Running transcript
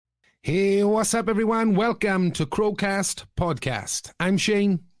Hey, what's up, everyone? Welcome to Crowcast Podcast. I'm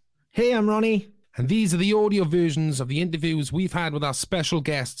Shane. Hey, I'm Ronnie. And these are the audio versions of the interviews we've had with our special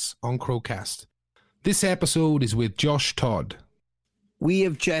guests on Crowcast. This episode is with Josh Todd. We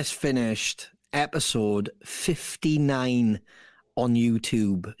have just finished episode 59 on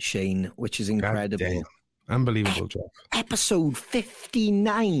YouTube, Shane, which is incredible. Unbelievable, Josh. Episode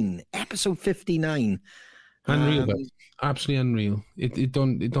 59. Episode 59. Unreal, but absolutely unreal. It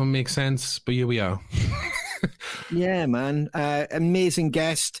don't make sense, but here we are. Yeah, man. Amazing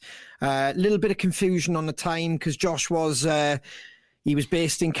guest. A little bit of confusion on the time because Josh was he was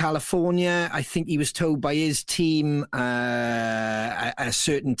based in California. I think he was told by his team at a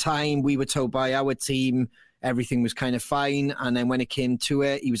certain time. We were told by our team everything was kind of fine. And then when it came to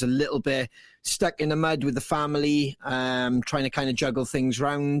it, he was a little bit stuck in the mud with the family, trying to kind of juggle things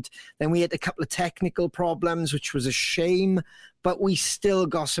around. Then we had a couple of technical problems, which was a shame, but we still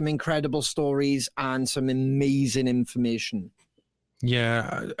got some incredible stories and some amazing information.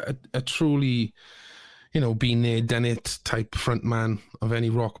 Yeah, a truly, been there, done it type frontman of any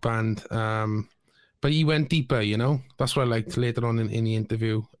rock band. But he went deeper, That's what I liked later on in the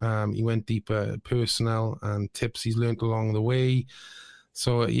interview. He went deeper, personal and tips he's learned along the way.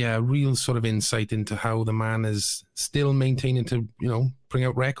 So, yeah, real sort of insight into how the man is still maintaining to, bring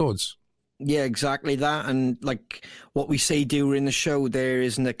out records. Yeah, exactly that. And like what we say during the show, there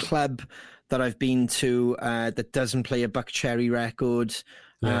isn't a club that I've been to that doesn't play a Buckcherry record.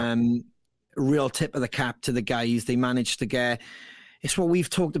 Yeah. Real tip of the cap to the guys. They managed to get, it's what we've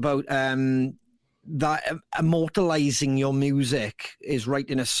talked about, that immortalizing your music is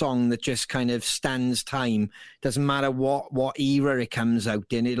writing a song that just kind of stands time. Doesn't matter what era it comes out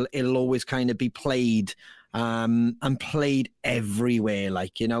in, it'll always kind of be played and played everywhere,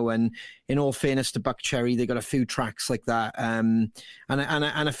 and in all fairness to Buckcherry, they got a few tracks like that, and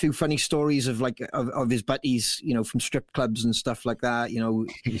a few funny stories of his buddies, from strip clubs and stuff like that. Yeah.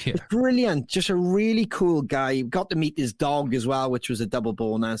 It's brilliant. Just a really cool guy. Got to meet his dog as well, which was a double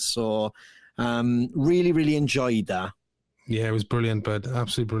bonus. So really, really enjoyed that. Yeah, it was brilliant, bud.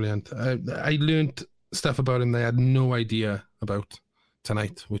 Absolutely brilliant. I learned stuff about him that I had no idea about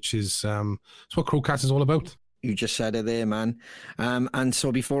tonight, which is it's what Crowcast is all about. You just said it there, man. And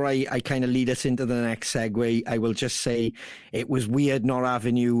so before I kind of lead us into the next segue, I will just say it was weird not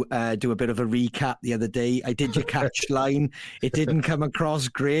having you do a bit of a recap the other day. I did your catch line. It didn't come across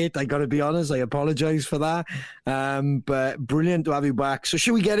great. I got to be honest. I apologize for that. But brilliant to have you back. So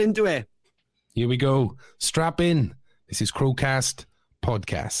should we get into it? Here we go. Strap in. This is Crowcast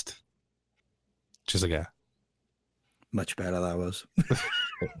Podcast. Cheers again. Much better that was. We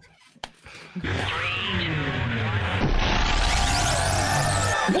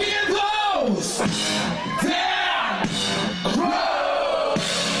impose their crow.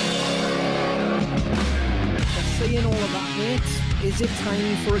 Saying all of that, mate, is it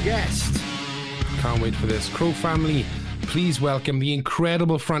time for a guest? Can't wait for this. Crow family, please welcome the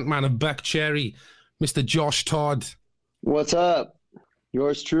incredible frontman of Buckcherry, Mr. Josh Todd. What's up?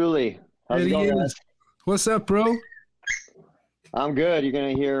 Yours truly. How's it going, guys? What's up, bro? I'm good. You're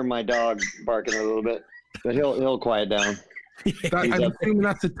gonna hear my dog barking a little bit, but he'll quiet down. I'm assuming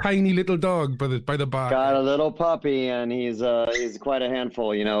that's a tiny little dog by the bar. Got a little puppy, and he's quite a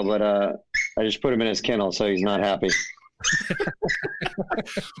handful, But I just put him in his kennel, so he's not happy.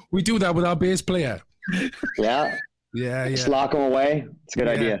 We do that with our bass player. Yeah. Yeah. Just lock him away. It's a good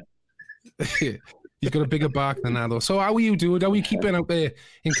idea. He's got a bigger bark than that, though. So how are you, dude? How are you keeping out there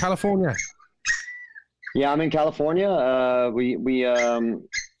in California? Yeah, I'm in California. We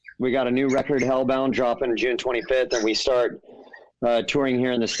got a new record, Hellbound, dropping June 25th, and we start touring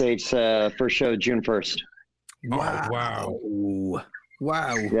here in the States. First show June 1st. Wow.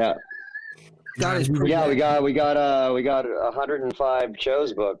 Wow. Yeah. That is pretty we got 105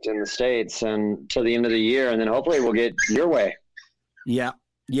 shows booked in the States and till the end of the year, and then hopefully we'll get your way. Yeah,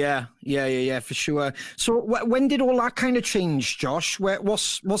 for sure. So when did all that kind of change, Josh?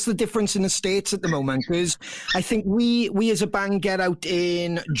 What's the difference in the States at the moment? Because I think we as a band get out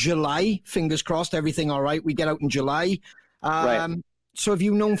in July. Fingers crossed, everything all right. We get out in July. Right. So have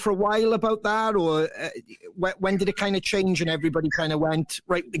you known for a while about that, or when did it kind of change and everybody kind of went,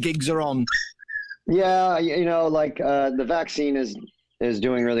 right, the gigs are on? Yeah, the vaccine is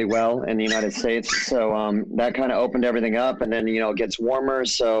doing really well in the United States. So that kind of opened everything up, and then, it gets warmer,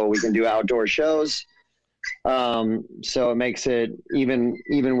 so we can do outdoor shows. So it makes it even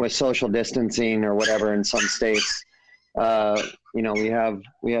with social distancing or whatever in some states, we have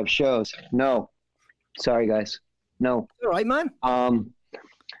shows. No, sorry guys. No. All right, man.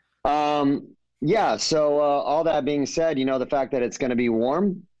 Yeah. So all that being said, the fact that it's going to be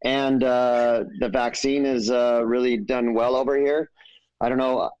warm and the vaccine is really done well over here. I don't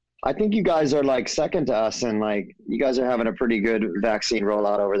know. I think you guys are like second to us, and like you guys are having a pretty good vaccine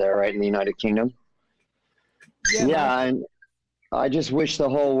rollout over there, right, in the United Kingdom. Yeah, and I just wish the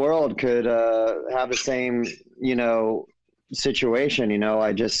whole world could have the same, situation.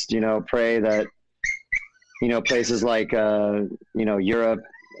 I just, pray that, places like, Europe,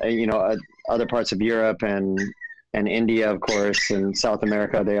 other parts of Europe and India, of course, and South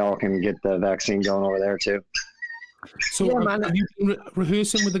America, they all can get the vaccine going over there too. So have you been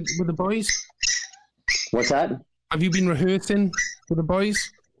rehearsing with the boys? What's that? Have you been rehearsing with the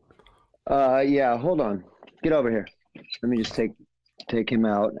boys? Yeah, hold on. Get over here. Let me just take him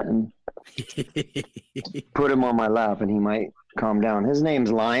out and put him on my lap, and he might calm down. His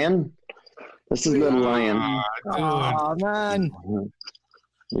name's Lion. This is little Lion. Oh man.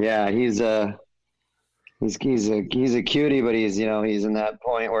 Yeah, he's a cutie, but he's in that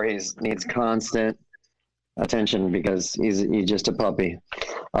point where he needs constant attention because he's just a puppy.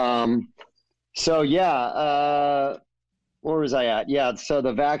 So yeah, where was I at? Yeah, so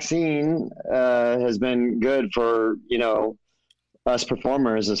the vaccine has been good for us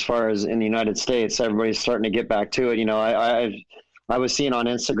performers as far as in the United States. Everybody's starting to get back to it. I was seeing on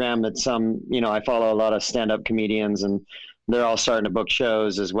Instagram that some, I follow a lot of stand-up comedians, and they're all starting to book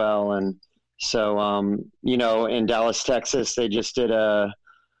shows as well. And so, in Dallas, Texas, they just did a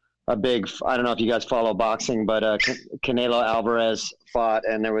big, I don't know if you guys follow boxing, but Canelo Alvarez fought,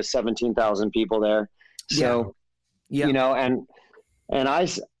 and there was 17,000 people there. So, yeah. And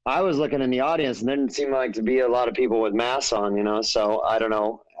I was looking in the audience, and there didn't seem like to be a lot of people with masks on, so I don't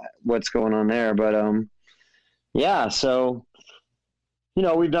know what's going on there, but, yeah, so,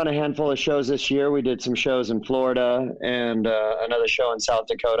 we've done a handful of shows this year. We did some shows in Florida and, another show in South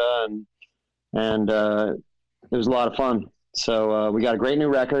Dakota, and it was a lot of fun. So, we got a great new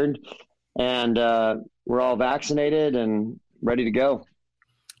record, and, we're all vaccinated and ready to go.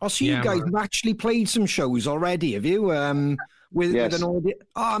 Oh, so you guys have actually played some shows already, have you? With an audience.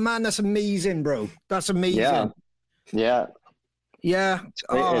 Oh man, that's amazing, bro. That's amazing. Yeah.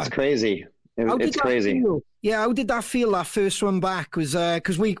 It's crazy. It's crazy. Yeah, how did that feel? That first one back was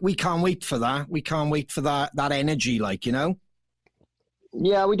because we can't wait for that. We can't wait for that energy,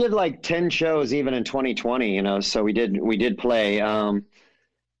 Yeah, we did like 10 shows even in 2020. So we did play.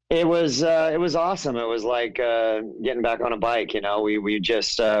 It was awesome. It was like getting back on a bike. We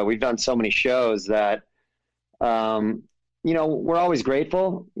just we've done so many shows that. We're always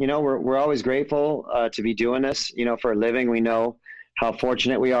grateful. We're always grateful to be doing this, for a living. We know how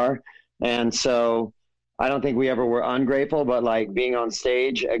fortunate we are. And so I don't think we ever were ungrateful, but like being on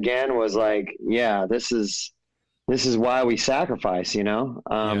stage again was like, yeah, this is why we sacrifice,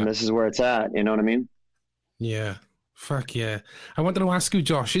 This is where it's at. You know what I mean? Yeah. Fuck yeah. I wanted to ask you,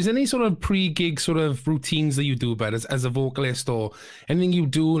 Josh, is there any sort of pre-gig sort of routines that you do about as a vocalist, or anything you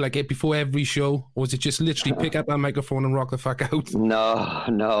do like it before every show? Or is it just literally pick up that microphone and rock the fuck out?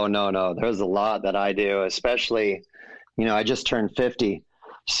 No. There's a lot that I do, especially, I just turned 50.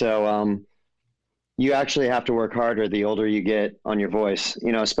 So you actually have to work harder the older you get on your voice,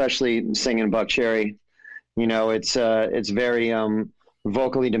 especially singing Buck Cherry. It's very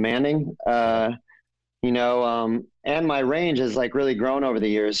vocally demanding. And my range has like really grown over the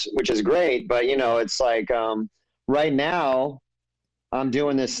years, which is great. But, it's like right now I'm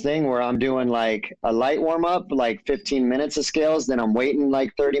doing this thing where I'm doing like a light warm up, like 15 minutes of scales. Then I'm waiting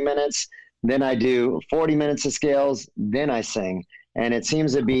like 30 minutes. Then I do 40 minutes of scales. Then I sing. And it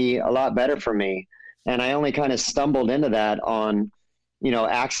seems to be a lot better for me. And I only kind of stumbled into that on,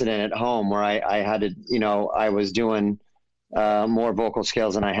 accident at home where I had to, I was doing more vocal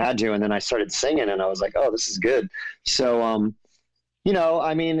scales than I had to. And then I started singing and I was like, oh, this is good. So,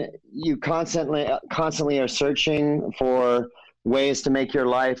 you constantly are searching for ways to make your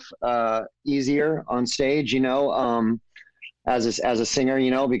life easier on stage, as a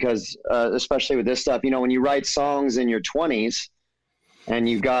singer, because especially with this stuff, when you write songs in your 20s and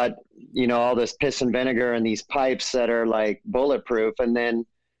you've got, all this piss and vinegar and these pipes that are like bulletproof, and then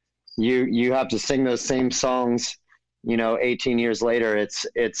you have to sing those same songs 18 years later, it's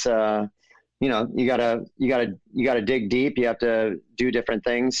you gotta dig deep. You have to do different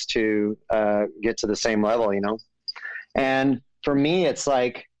things to get to the same level, and for me, it's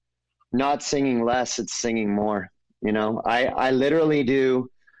like not singing less, it's singing more. I literally do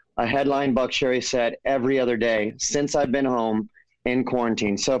a headline Buck Cherry set every other day since I've been home in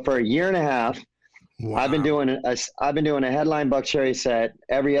quarantine. So for a year and a half, wow. I've been doing a headline Buck Cherry set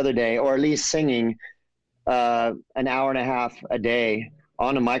every other day, or at least singing an hour and a half a day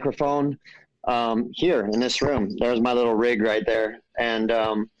on a microphone here in this room. There's my little rig right there. And,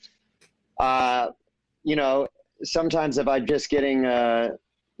 you know, sometimes if I'm just getting,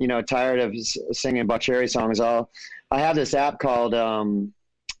 you know, tired of singing Buck Cherry songs, I have this app called,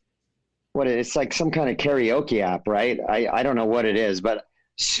 it's like some kind of karaoke app, right? I don't know what it is, but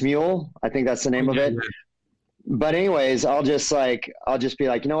Smule, I think that's the name of it. But anyways, I'll just be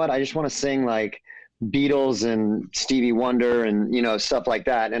like, you know what? I just want to sing like Beatles and Stevie Wonder and, you know, stuff like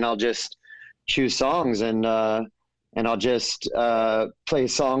that. And I'll just choose songs and I'll just play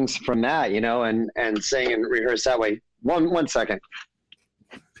songs from that, you know, and sing and rehearse that way. One second.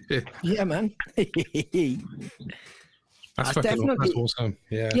 Yeah, man. That's awesome.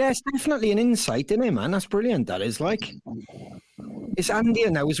 Yeah, it's definitely an insight, isn't it, man? That's brilliant. That is like, it's handier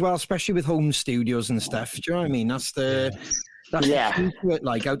now as well, especially with home studios and stuff. Do you know what I mean? That's the key to it,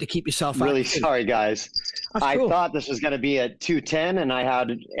 like how to keep yourself really active. Sorry, guys. I thought this was going to be at 2:10, and I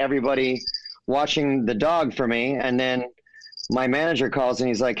had everybody watching the dog for me, and then my manager calls and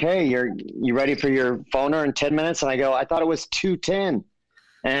he's like, "Hey, you ready for your phoner in 10 minutes?" And I go, "I thought it was 2:10."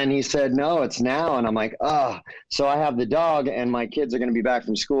 And he said, "No, it's now." And I'm like, "Oh." So I have the dog, and my kids are going to be back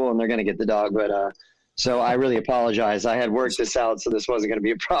from school, and they're going to get the dog. But so I really apologize. I had worked this out, so this wasn't going to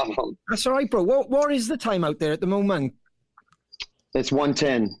be a problem. That's all right, bro. What is the time out there at the moment? It's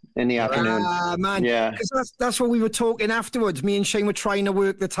 1:10 in the afternoon. Man. Yeah. Because that's what we were talking afterwards. Me and Shane were trying to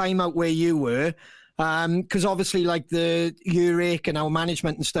work the time out where you were. Because obviously, like, the Earache and our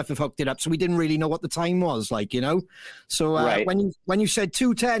management and stuff have hooked it up, so we didn't really know what the time was, like, you know. So right. when you said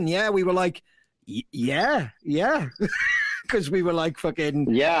 2:10, yeah, we were like, yeah, because we were like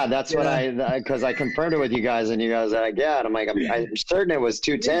fucking. Yeah, that's what because I confirmed it with you guys, and you guys are like, yeah, and I'm like, I'm certain it was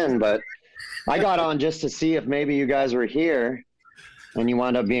 2:10, but I got on just to see if maybe you guys were here, and you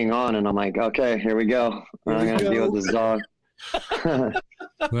wound up being on, and I'm like, okay, here we go. I'm gonna deal with this dog.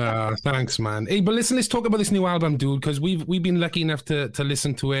 Thanks, man. Hey, but listen, let's talk about this new album, dude, because we've been lucky enough to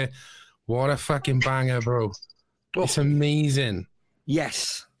listen to it. What a fucking banger, bro. It's amazing.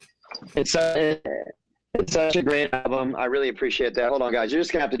 Yes. It's such a great album. I really appreciate that. Hold on, guys. You're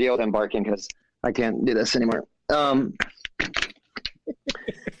just gonna have to deal with him barking because I can't do this anymore.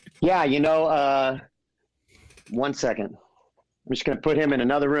 Yeah, you know, 1 second. I'm just gonna put him in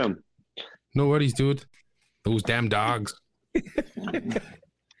another room. No worries, dude. Those damn dogs.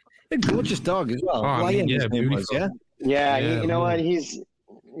 A gorgeous dog as well. Oh, Lion, yeah, his name was, yeah. Yeah, you know what? He's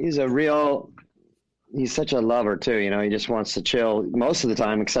such a lover too. You know, he just wants to chill most of the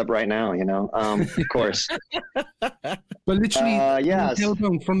time, except right now. You know, of course. But literally, yes.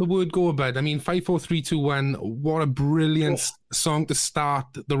 From the word go about. I mean, 5, 4, 3, 2, 1. What a brilliant song to start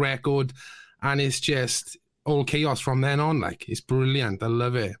the record, and it's just all chaos from then on. Like, it's brilliant. I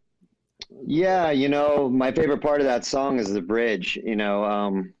love it. Yeah, you know, my favorite part of that song is the bridge. You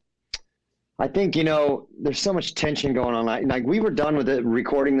know, I think, you know, there's so much tension going on. Like we were done with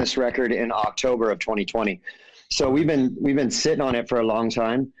recording this record in October of 2020. So we've been sitting on it for a long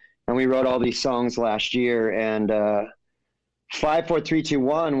time, and we wrote all these songs last year. And 5, 4, 3, 2,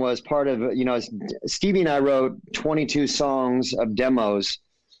 1 was part of, you know, Stevie and I wrote 22 songs of demos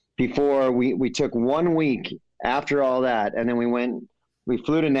before we took 1 week after all that. And then we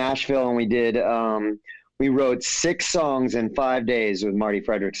flew to Nashville, and we wrote 6 songs in 5 days with Marty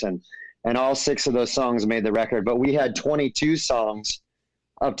Fredrickson. And all 6 of those songs made the record, but we had 22 songs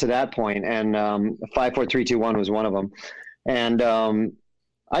up to that point, and 5, 4, 3, 2, 1 was one of them. And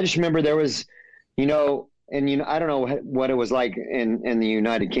I just remember there was, you know, and you know, I don't know what it was like in the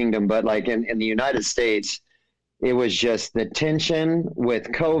United Kingdom, but like in the United States, it was just the tension with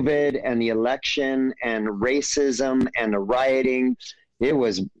COVID and the election and racism and the rioting. It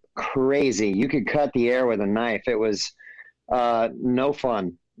was crazy. You could cut the air with a knife. It was no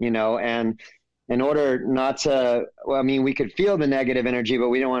fun. You know, and in order not to, well, I mean, we could feel the negative energy, but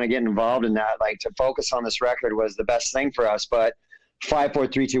we don't want to get involved in that. Like, to focus on this record was the best thing for us. But 5, 4,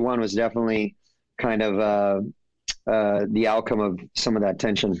 3, 2, 1 was definitely kind of the outcome of some of that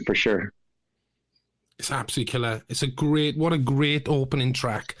tension, for sure. It's absolutely killer. It's what a great opening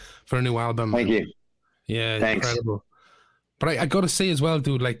track for a new album. Thank you. Yeah, thanks. Incredible. But I got to say as well,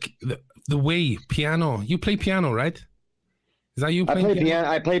 dude, like the way piano, you play piano, right? Is that you playing piano?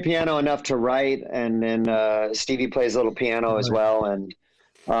 I play piano enough to write, and then Stevie plays a little piano as well. And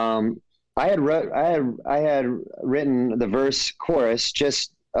I had written the verse, chorus,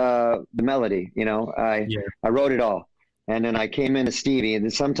 just the melody. You know, I wrote it all, and then I came into Stevie.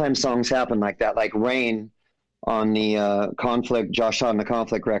 And sometimes songs happen like that, like Rain on the Conflict, Josh Hahn, the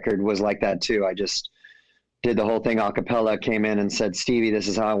Conflict record was like that too. I just did the whole thing a cappella, came in and said, "Stevie, this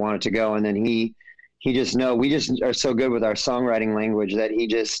is how I want it to go," and then he he just we just are so good with our songwriting language that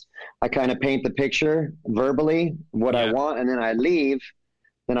I kind of paint the picture verbally what I want, and then I leave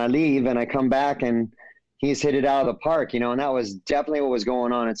and I come back and he's hit it out of the park, and that was definitely what was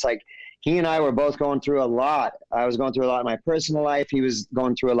going on. It's like he and I were both going through a lot. I was going through a lot in my personal life. He was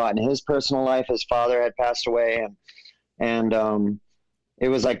going through a lot in his personal life. His father had passed away, and it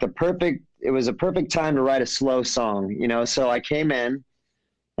was like a perfect time to write a slow song, So I came in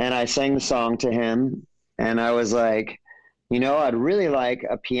and I sang the song to him, and I was like, I'd really like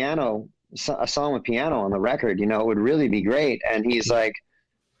a song with piano on the record, it would really be great. And he's like,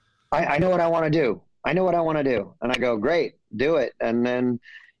 I know what I want to do. I know what I want to do. And I go, great, do it. And then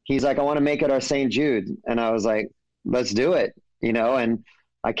he's like, I want to make it our St. Jude. And I was like, let's do it, and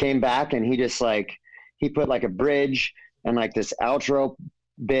I came back and he just he put like a bridge and like this outro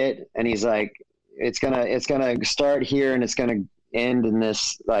bit. And he's like, it's gonna start here and it's going to end in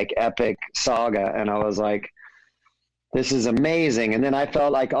this like epic saga. And I was like, this is amazing. And then I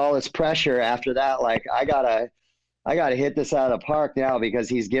felt like all this pressure after that, like I gotta hit this out of the park now because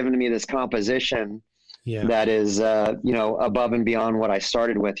he's given me this composition that is, above and beyond what I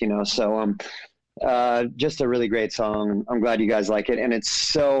started with, so, just a really great song. I'm glad you guys like it. And it's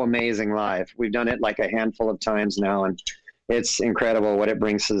so amazing live. We've done it like a handful of times now, and it's incredible what it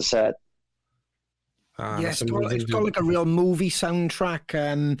brings to the set. It's got like a real movie soundtrack,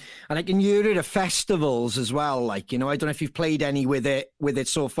 and I can hear it at festivals as well. Like, I don't know if you've played any with it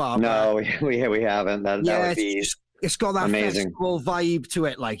so far. No, we haven't. That would be it's got that amazing festival vibe to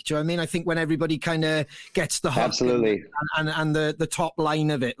it. Like, do you know what I mean? I think when everybody kind of gets the hook absolutely and the top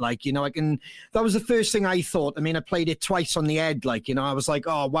line of it, like, that was the first thing I thought. I mean, I played it twice on the Ed, like, I was like,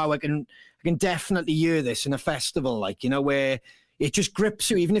 oh wow, I can definitely hear this in a festival, like, where it just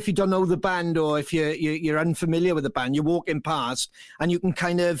grips you, even if you don't know the band or if you're unfamiliar with the band, you're walking past and you can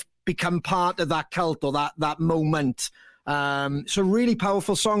kind of become part of that cult or that moment. So really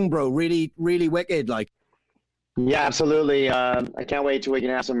powerful song, bro. Really, really wicked. Like, yeah, absolutely. I can't wait till we can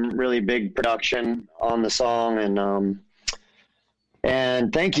have some really big production on the song.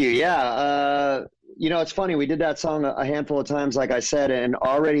 And thank you. Yeah. It's funny. We did that song a handful of times, like I said, and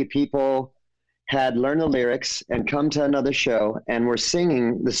already people had learned the lyrics and come to another show and were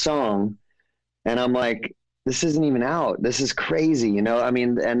singing the song. And I'm like, this isn't even out. This is crazy. I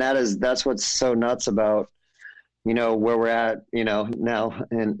mean, and that's what's so nuts about, where we're at, now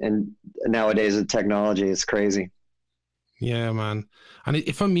and nowadays with technology. It's crazy. Yeah, man.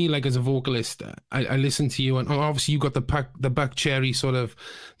 And for me, like as a vocalist, I listen to you, and obviously you got the Buckcherry sort of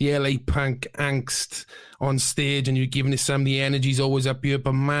the LA punk angst on stage, and you're giving it some. The energy's always up here,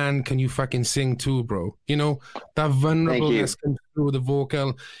 but man, can you fucking sing too, bro? That vulnerableness comes through the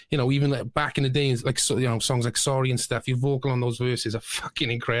vocal. Even like back in the days, like songs like Sorry and stuff. Your vocal on those verses are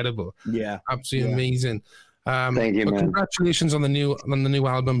fucking incredible. Yeah, absolutely amazing. Thank you, man. Congratulations on the new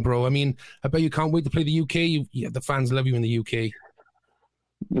album, bro. I mean, I bet you can't wait to play the UK. The fans love you in the UK.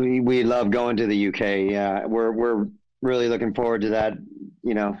 We love going to the UK. Yeah, we're really looking forward to that.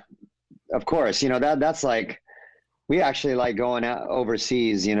 Of course, that's like we actually like going out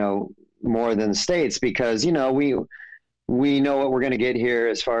overseas. More than the States because we know what we're going to get here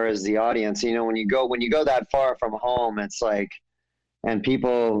as far as the audience. When you go that far from home, it's like, and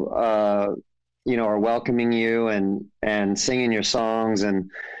people are welcoming you and singing your songs. And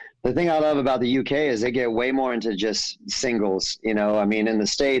the thing I love about the UK is they get way more into just singles, I mean, in the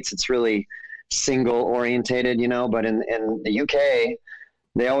States, it's really single orientated, but in the UK,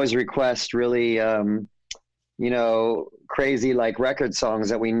 they always request really, crazy like record songs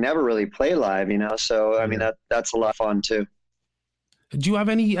that we never really play live, So, I mean, that's a lot of fun too. Do you have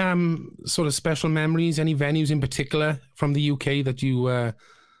any sort of special memories, any venues in particular from the UK that you,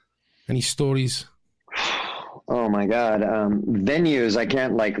 any stories? Oh my God. Venues, I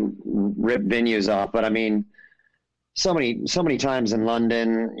can't like rip venues off, but I mean, so many times in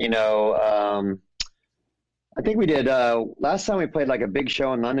London, I think we did, last time we played like a big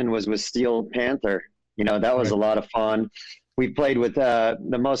show in London was with Steel Panther. That was a lot of fun. We played with,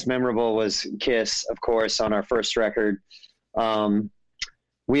 the most memorable was Kiss, of course, on our first record.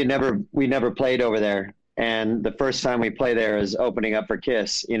 We never played over there. And the first time we play there is opening up for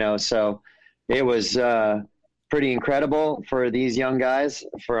Kiss, so it was, pretty incredible for these young guys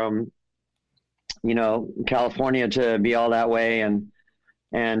from, California to be all that way.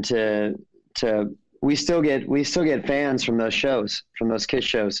 And to we still get fans from those shows, from those Kiss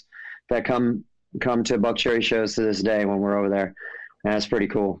shows that come to Buckcherry shows to this day when we're over there. And that's pretty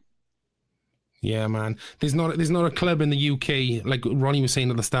cool. Yeah, man. There's not a club in the UK, like Ronnie was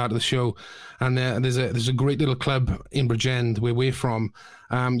saying at the start of the show, and there's a great little club in Bridgend where we're from.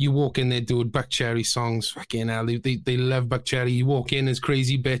 You walk in there, dude, Buckcherry songs, fucking hell, they love Buckcherry. You walk in as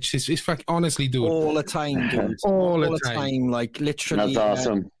Crazy Bitch. It's honestly, dude, all the time, dude, all the time, like literally. That's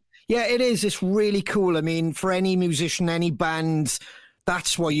awesome. Yeah, it is. It's really cool. I mean, for any musician, any band,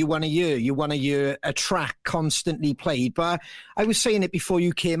 that's what you want to hear. You want to hear a track constantly played. But I was saying it before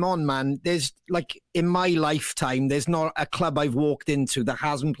you came on, man. There's like in my lifetime, there's not a club I've walked into that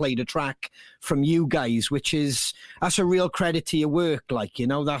hasn't played a track from you guys, that's a real credit to your work. Like, you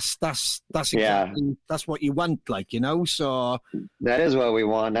know, that's exactly, that's what you want. Like, you know, so that is what we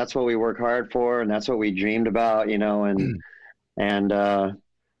want. That's what we work hard for, and that's what we dreamed about. You know,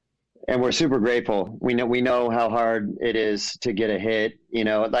 and we're super grateful. We know how hard it is to get a hit, you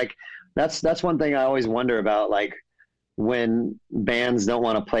know, like that's one thing I always wonder about, like when bands don't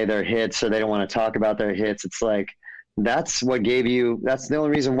want to play their hits or they don't want to talk about their hits. It's like, that's the only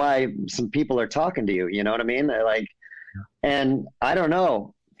reason why some people are talking to you. You know what I mean? They're like, and I don't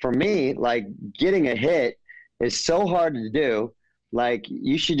know, for me, like getting a hit is so hard to do. Like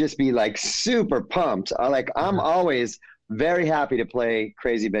you should just be like super pumped. I'm always very happy to play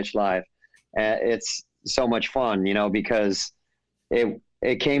Crazy Bitch live. It's so much fun, you know, because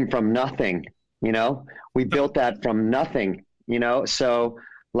it came from nothing, you know, we built that from nothing, you know, so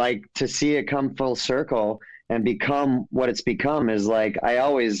like to see it come full circle and become what it's become is like, I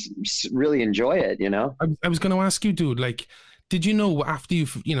always really enjoy it, you know. I was going to ask you, dude, like, did you know after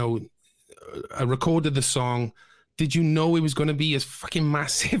I recorded the song, did you know it was going to be as fucking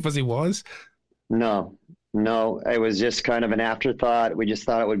massive as it was? No, it was just kind of an afterthought. We just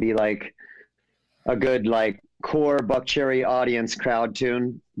thought it would be like a good, like core Buckcherry audience crowd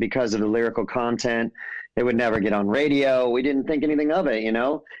tune because of the lyrical content. It would never get on radio. We didn't think anything of it, you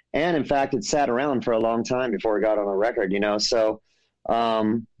know? And in fact, it sat around for a long time before it got on a record, you know? So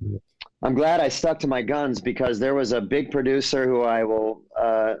I'm glad I stuck to my guns, because there was a big producer who I will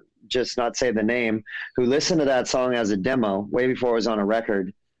just not say the name, who listened to that song as a demo way before it was on a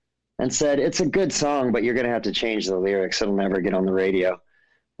record and said, it's a good song, but you're going to have to change the lyrics. It'll never get on the radio.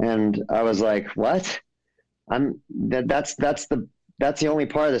 And I was like, what? That's the only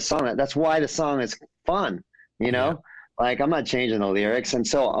part of the song. That's why the song is fun, you know? Yeah. Like, I'm not changing the lyrics. And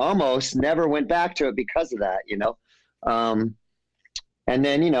so almost never went back to it because of that, you know? And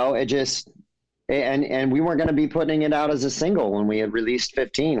then, you know, it just, and we weren't going to be putting it out as a single when we had released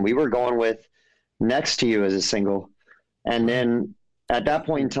 15. We were going with Next to You as a single. And then at that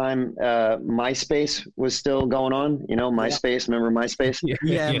point in time, MySpace was still going on, you know, MySpace, remember MySpace?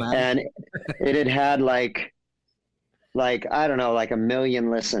 Yeah, man. And it had like, I don't know, like 1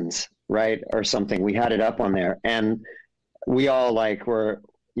 million listens, right? Or something. We had it up on there, and we all like were,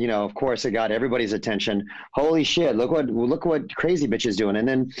 you know, of course it got everybody's attention. Holy shit. Look what Crazy Bitch is doing. And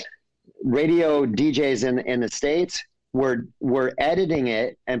then radio DJs in the States were editing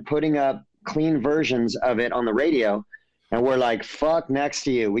it and putting up clean versions of it on the radio. And we're like, fuck Next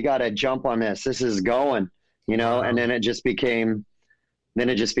to You. We got to jump on this. This is going, you know? Wow. And then it just became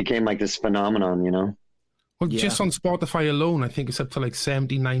like this phenomenon, you know? Well, just on Spotify alone, I think it's up to like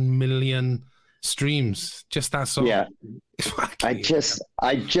 79 million streams. Just that song. Yeah. I just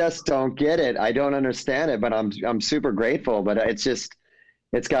don't get it. I don't understand it, but I'm super grateful. But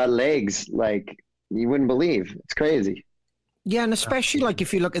it's got legs like you wouldn't believe. It's crazy. Yeah, and especially like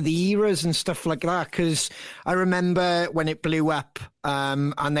if you look at the eras and stuff like that, because I remember when it blew up,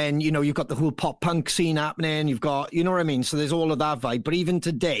 and then, you know, you've got the whole pop punk scene happening, you've got, you know what I mean? So there's all of that vibe. But even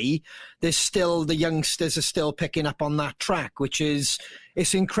today, there's still, the youngsters are still picking up on that track, which is,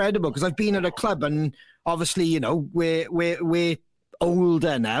 it's incredible, because I've been at a club and obviously, you know, we're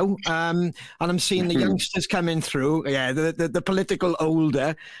older now, and I'm seeing the youngsters coming through. Yeah, the political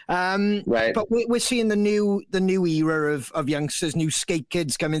older, right. But we're seeing the new era of youngsters, new skate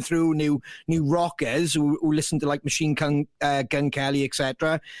kids coming through, new rockers who listen to like Machine Gun Kelly,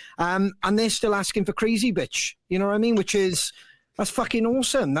 etc. And they're still asking for Crazy Bitch. You know what I mean? That's fucking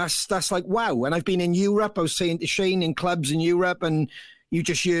awesome. That's like wow. And I've been in Europe. I was saying to Shane, in clubs in Europe, and you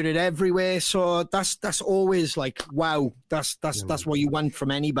just hear it everywhere. So that's always like, wow, that's what you want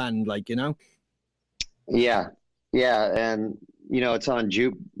from any band, like, you know? Yeah. And, you know, it's on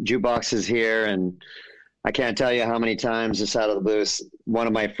jukeboxes here. And I can't tell you how many times just out of the blue, one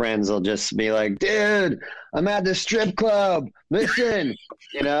of my friends will just be like, dude, I'm at the strip club. Listen,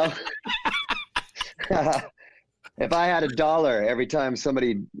 you know? If I had $1 every time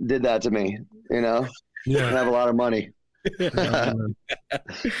somebody did that to me, you know, I'd have a lot of money. But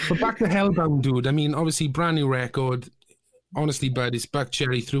back to Hellbound, dude. I mean, obviously, brand new record. honestly, bud, it's Buck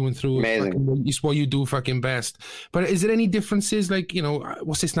Cherry through and through. Amazing. Fucking, it's what you do fucking best. But is there any differences? Like, you know,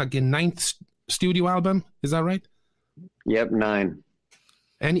 what's this, not your 9th studio album? Is that right? Yep, 9.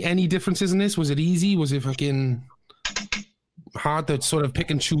 Any differences in this? Was it easy? Was it fucking hard to sort of pick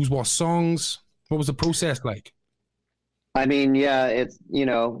and choose what songs? What was the process like? I mean, yeah, it's, you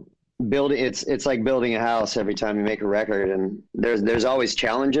know, it's like building a house every time you make a record, and there's always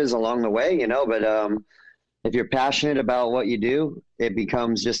challenges along the way, you know, but if you're passionate about what you do, it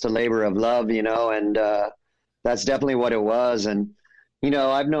becomes just a labor of love, you know, and that's definitely what it was. And, you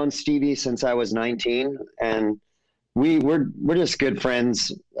know, I've known Stevie since I was 19, and we're just good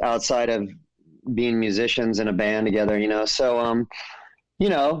friends outside of being musicians in a band together, you know. So you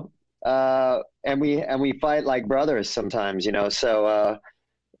know, and we fight like brothers sometimes, you know. So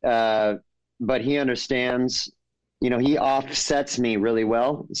but he understands, you know, he offsets me really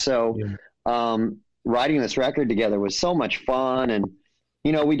well. So writing this record together was so much fun. And,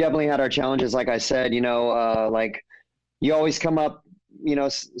 you know, we definitely had our challenges. Like I said, you know, like you always come up, you know,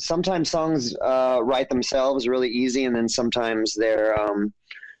 sometimes songs write themselves really easy, and then sometimes they're,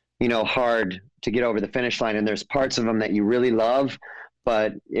 you know, hard to get over the finish line. And there's parts of them that you really love,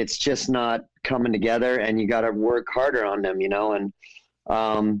 but it's just not coming together, and you got to work harder on them, you know. And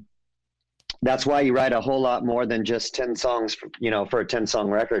that's why you write a whole lot more than just 10 songs, you know, for a 10-song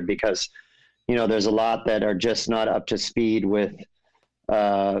record, because, you know, there's a lot that are just not up to speed with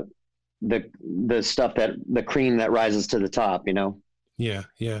the stuff, that the cream that rises to the top, you know. Yeah.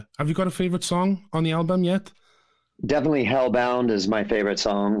 Have you got a favorite song on the album yet? Definitely Hellbound is my favorite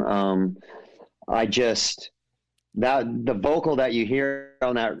song. The vocal that you hear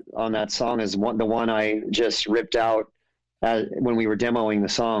on that song is the one I just ripped out when we were demoing the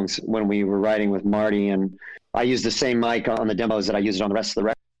songs, when we were writing with Marty, and I used the same mic on the demos that I used on the rest of the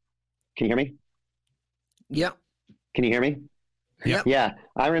record. Can you hear me? Yeah. Can you hear me? Yep. Yeah.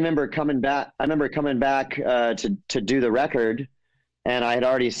 I remember coming back to do the record, and I had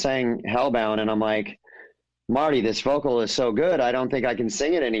already sang Hellbound, and I'm like, Marty, this vocal is so good, I don't think I can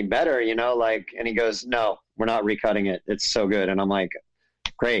sing it any better, you know, like, and he goes, no, we're not recutting it. It's so good. And I'm like,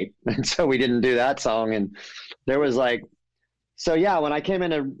 great. And so we didn't do that song. And there was like, so yeah, when I came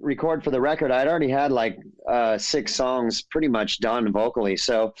in to record for the record, I'd already had like 6 songs pretty much done vocally.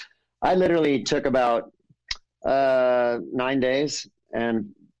 So I literally took about 9 days and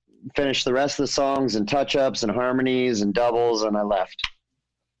finished the rest of the songs and touch-ups and harmonies and doubles, and I left.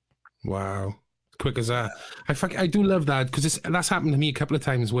 Wow. Quick as that. I do love that, because that's happened to me a couple of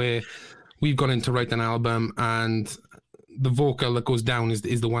times where we've gone in to write an album and the vocal that goes down is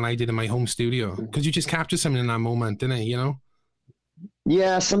the one I did in my home studio, because you just capture something in that moment, didn't it, you know?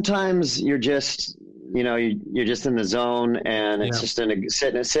 Yeah, sometimes you're just, you know, you're just in the zone, and it's just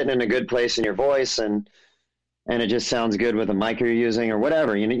sitting in a good place in your voice, and it just sounds good with the mic you're using or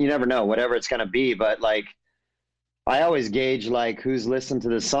whatever. You never know, whatever it's going to be. But like, I always gauge like who's listened to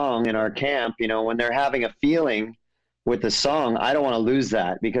the song in our camp, you know, when they're having a feeling with the song. I don't want to lose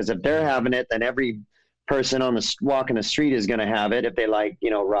that, because if they're having it, then every person walking the street is going to have it if they like, you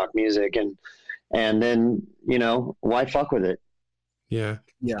know, rock music, and then, you know, why fuck with it? Yeah.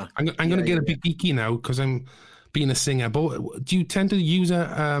 I'm going to get yeah. a bit geeky now, because I'm being a singer. But do you tend to use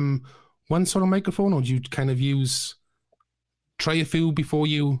a one sort of microphone, or do you kind of try a few before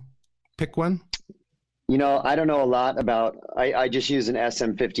you pick one? You know, I don't know a lot about. I just use an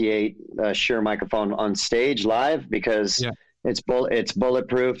SM58 Shure microphone on stage live, because it's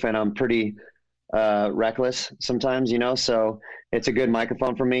bulletproof, and I'm pretty reckless sometimes, you know. So it's a good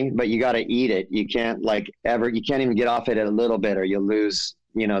microphone for me. But you got to eat it. You can't you can't even get off it a little bit, or you'll lose,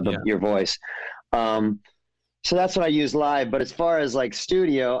 you know, your voice. So that's what I use live. But as far as like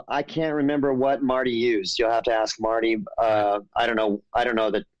studio, I can't remember what Marty used. You'll have to ask Marty. I don't know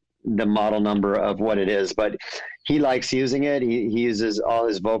the model number of what it is, but he likes using it. He uses, all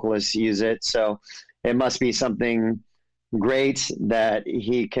his vocalists use it. So it must be something great that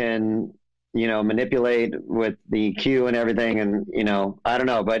he can, you know, manipulate with the EQ and everything. And, you know, I don't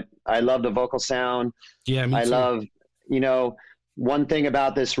know, but I love the vocal sound. Yeah, me too. I love, you know, one thing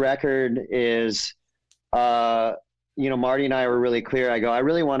about this record is, you know, Marty and I were really clear. I go, I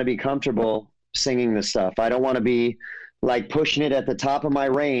really want to be comfortable singing this stuff. I don't want to be like pushing it at the top of my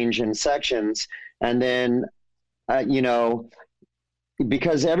range in sections. And then, you know,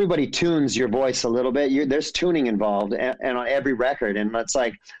 because everybody tunes your voice a little bit, there's tuning involved and on every record. And it's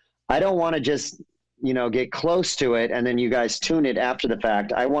like, I don't want to just, you know, get close to it and then you guys tune it after the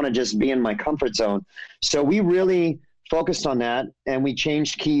fact. I want to just be in my comfort zone. So we really focused on that, and we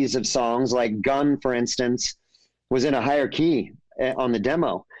changed keys of songs. Like Gun, for instance, was in a higher key on the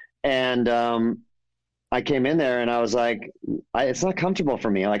demo. And I came in there and I was like, it's not comfortable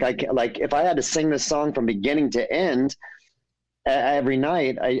for me. Like if I had to sing this song from beginning to end every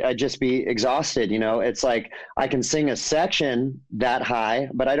night, I'd just be exhausted. You know, it's like I can sing a section that high,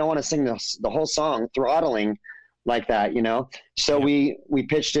 but I don't want to sing the whole song throttling like that, you know? So we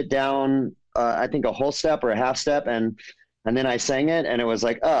pitched it down, I think a whole step or a half step. And then I sang it and it was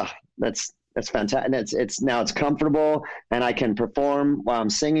like, oh, that's fantastic. And it's now it's comfortable and I can perform while I'm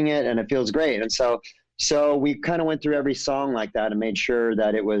singing it and it feels great. And so we kind of went through every song like that and made sure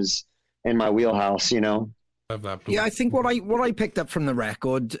that it was in my wheelhouse, you know? Yeah, I think what I picked up from the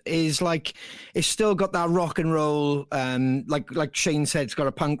record is like it's still got that rock and roll, like Shane said, it's got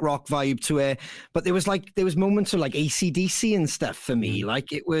a punk rock vibe to it. But there was moments of like AC/DC and stuff for me.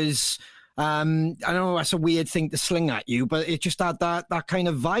 Like it was, I know that's a weird thing to sling at you, but it just had that kind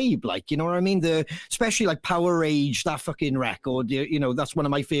of vibe. Like, you know what I mean? Especially like Power Rage, that fucking record. You know, that's one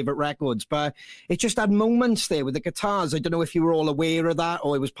of my favorite records. But it just had moments there with the guitars. I don't know if you were all aware of that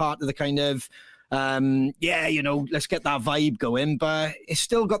or it was part of the kind of. You know, let's get that vibe going, but it's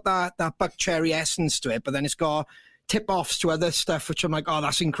still got that Buckcherry essence to it, but then it's got tip-offs to other stuff, which I'm like, oh,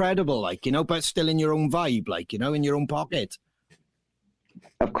 that's incredible, like, you know, but still in your own vibe, like, you know, in your own pocket.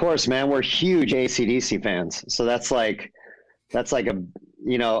 Of course, man, we're huge AC/DC fans. So that's like a,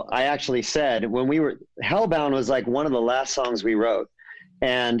 you know, I actually said when we were, Hellbound was like one of the last songs we wrote.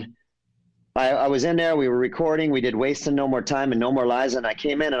 And I was in there, we were recording, we did Wasting No More Time and No More Lies, and I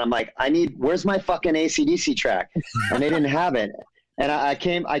came in and I'm like, where's my fucking AC/DC track? And they didn't have it. And I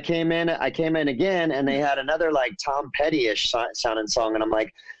came in again, and they had another like Tom Petty-ish sounding song, and I'm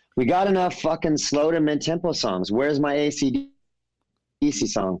like, we got enough fucking slow to mid-tempo songs. Where's my AC/DC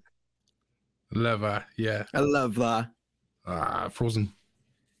song? Love that, yeah. I love that. Frozen.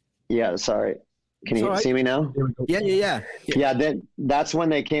 Yeah, sorry. Can you see me now? Yeah. Yeah, that's when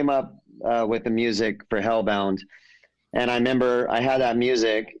they came up with the music for Hellbound. And I remember I had that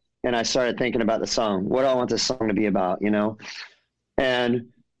music and I started thinking about the song. What do I want this song to be about, you know? And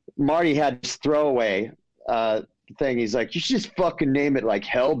Marty had this throwaway thing. He's like, you should just fucking name it like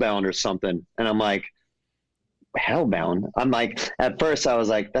Hellbound or something. And I'm like, Hellbound? I'm like, at first I was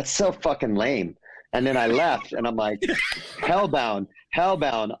like, that's so fucking lame. And then I left and I'm like, Hellbound.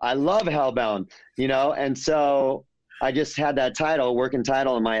 I love Hellbound, you know? And so I just had that working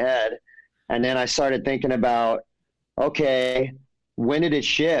title in my head. And then I started thinking about, okay, when did it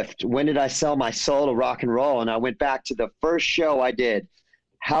shift? When did I sell my soul to rock and roll? And I went back to the first show I did,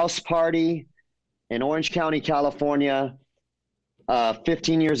 House Party in Orange County, California,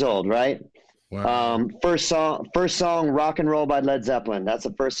 15 years old, right? Wow. First song, Rock and Roll by Led Zeppelin. That's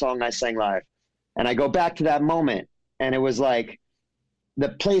the first song I sang live. And I go back to that moment and it was like, the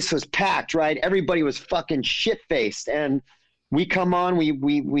place was packed, right? Everybody was fucking shit-faced. And we come on,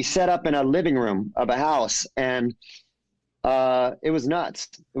 we set up in a living room of a house and it was nuts.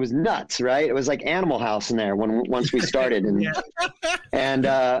 It was nuts, right? It was like Animal House in there once we started. And, and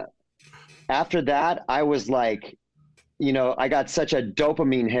after that, I was like, you know, I got such a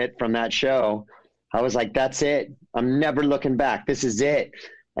dopamine hit from that show. I was like, that's it. I'm never looking back. This is it.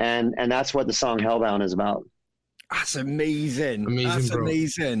 And that's what the song Hellbound is about. That's amazing. That's bro.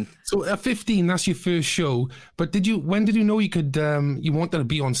 amazing. So at 15, that's your first show. But when did you know you could, you wanted to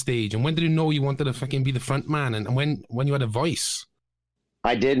be on stage? And when did you know you wanted to fucking be the front man? And when you had a voice?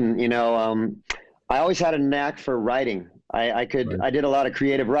 I didn't, you know, I always had a knack for writing. I did a lot of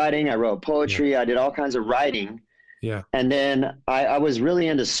creative writing. I wrote poetry. I did all kinds of writing. Yeah. And then I was really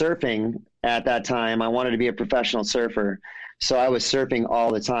into surfing at that time. I wanted to be a professional surfer. So I was surfing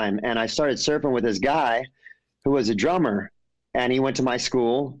all the time. And I started surfing with this guy who was a drummer, and he went to my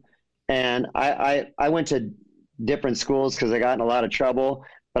school. And I went to different schools because I got in a lot of trouble,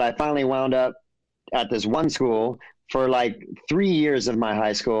 but I finally wound up at this one school for like 3 years of my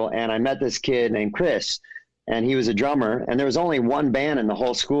high school. And I met this kid named Chris, and he was a drummer, and there was only one band in the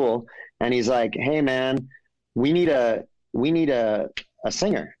whole school. And he's like, hey man, we need a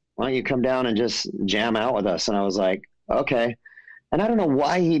singer. Why don't you come down and just jam out with us? And I was like, okay. And I don't know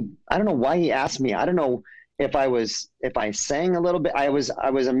why he asked me. I don't know if I sang a little bit. I was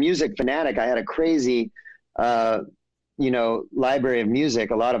a music fanatic. I had a crazy, you know, library of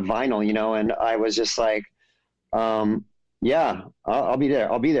music, a lot of vinyl, you know, and I was just like, yeah, I'll be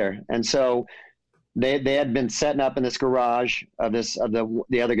there. I'll be there. And so they had been setting up in this garage of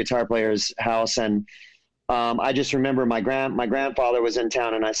the other guitar player's house. And I just remember my grandfather was in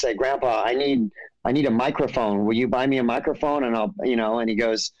town, and I said, Grandpa, I need a microphone. Will you buy me a microphone? And I'll, you know, and he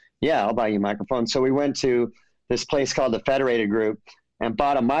goes, yeah, I'll buy you a microphone. So we went to this place called the Federated Group and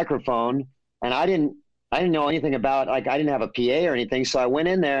bought a microphone. And I didn't I didn't know anything about, like, I didn't have a PA or anything. So I went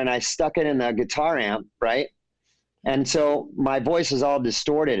in there and I stuck it in the guitar amp, right? And so my voice is all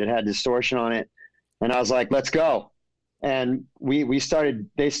distorted. It had distortion on it. And I was like, let's go. And they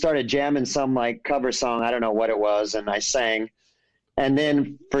started jamming some like cover song. I don't know what it was. And I sang. And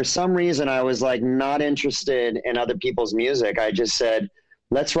then for some reason, I was like not interested in other people's music. I just said,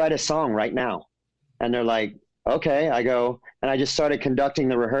 let's write a song right now. And they're like, okay. I go, and I just started conducting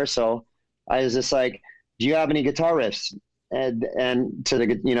the rehearsal. I was just like, do you have any guitar riffs? And to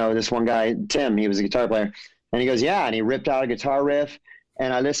the, this one guy, Tim, he was a guitar player. And he goes, yeah. And he ripped out a guitar riff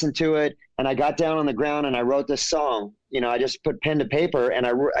and I listened to it and I got down on the ground and I wrote this song. I just put pen to paper and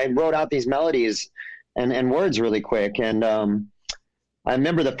I wrote out these melodies and words really quick. And I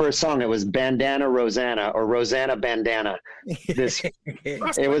remember the first song, it was Bandana Rosanna or Rosanna Bandana.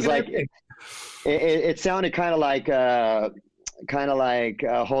 It was like, it sounded kind of like a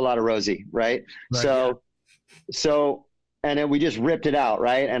Whole Lotta Rosie. Right. So, and then we just ripped it out.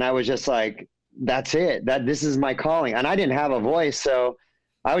 Right. And I was just like, that's it, this is my calling. And I didn't have a voice. So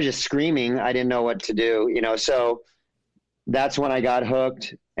I was just screaming. I didn't know what to do, so that's when I got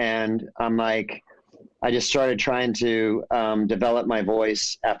hooked. And I'm like, I just started trying to develop my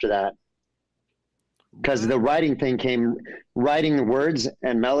voice after that. Because the writing thing writing words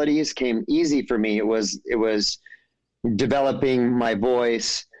and melodies came easy for me. It was developing my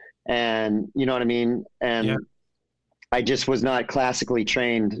voice and you know what I mean? And yeah. I just was not classically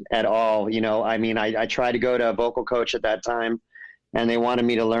trained at all. I tried to go to a vocal coach at that time and they wanted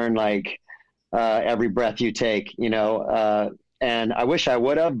me to learn like every breath you take, and I wish I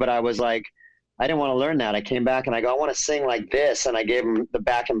would have, but I was like, I didn't want to learn that. I came back and I go, I want to sing like this. And I gave them the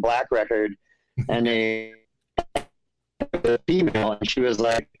Back in Black record and the female, and she was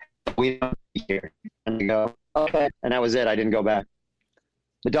like, we don't be here. And I go, okay. And that was it. I didn't go back.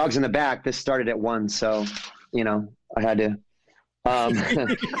 The Dogs in the Back, this started at 1. So, I had to,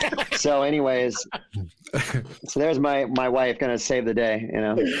 so anyways, so there's my wife going to save the day,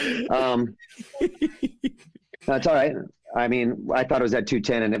 that's all right. I mean, I thought it was at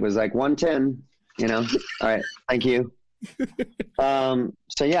 210 and it was like 110, all right. Thank you.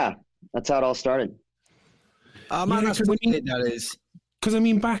 So yeah, that's how it all started. Man, that's wicked, that is. Because,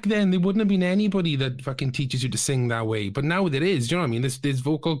 back then, there wouldn't have been anybody that fucking teaches you to sing that way. But now there is, do you know what I mean? There's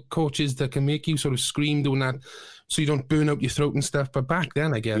vocal coaches that can make you sort of scream doing that so you don't burn out your throat and stuff. But back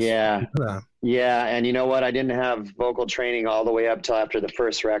then, I guess. Yeah. Yeah. And you know what? I didn't have vocal training all the way up till after the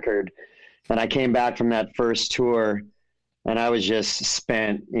first record. And I came back from that first tour and I was just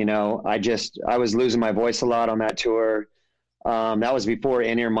spent, I was losing my voice a lot on that tour. That was before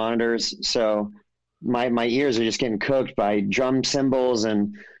in-ear monitors. So my ears are just getting cooked by drum cymbals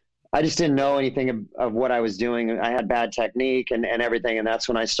and I just didn't know anything of what I was doing. I had bad technique and everything. And that's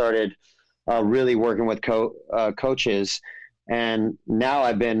when I started really working with coaches. And now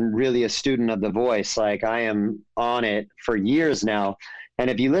I've been really a student of the voice. Like I am on it for years now. And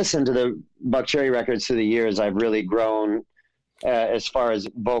if you listen to the Buckcherry records through the years, I've really grown as far as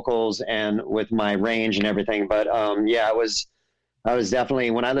vocals and with my range and everything. But yeah, I was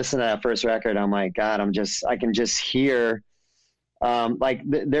definitely, when I listened to that first record, I'm like, God, I can just hear,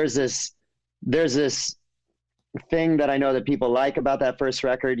 there's this thing that I know that people like about that first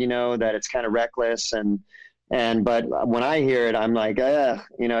record, that it's kind of reckless but when I hear it, I'm like, I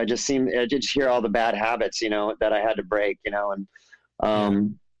just hear all the bad habits, that I had to break, and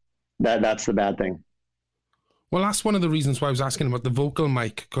that's the bad thing. Well, that's one of the reasons why I was asking about the vocal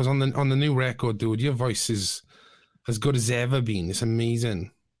mic, because on the new record, dude, your voice is as good as ever been. It's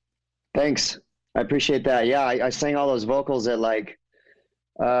amazing. Thanks. I appreciate that. Yeah, I sang all those vocals at like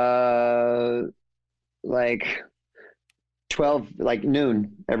 12, like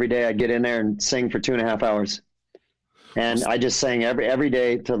noon every day. I'd get in there and sing for 2.5 hours, and I just sang every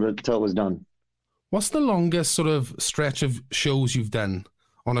day till it was done. What's the longest sort of stretch of shows you've done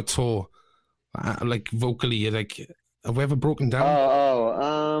on a tour, like vocally? Like, have we ever broken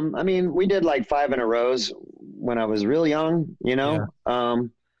down? We did like 5 in a row when I was real young, Yeah.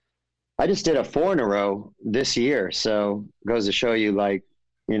 I just did a 4 in a row this year. So it goes to show you like,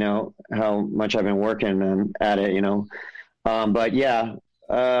 how much I've been working at it, but yeah,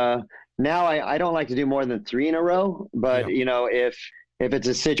 now I don't like to do more than 3 in a row, but if it's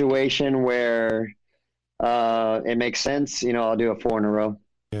a situation where, it makes sense, I'll do a 4 in a row.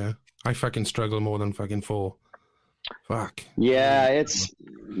 Yeah. I fucking struggle more than fucking 4. Fuck. Yeah, it's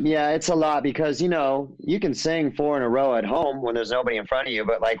a lot because, you can sing 4 in a row at home when there's nobody in front of you.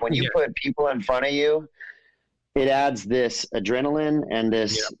 But like when you put people in front of you, it adds this adrenaline and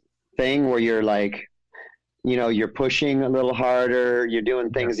this thing where you're like, you're pushing a little harder, you're doing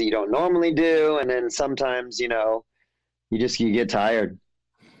things that you don't normally do. And then sometimes, you get tired.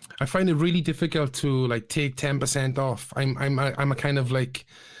 I find it really difficult to like take 10% off. I'm a kind of like,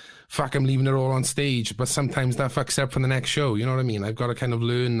 fuck, I'm leaving it all on stage, but sometimes that fucks up for the next show. You know what I mean? I've got to kind of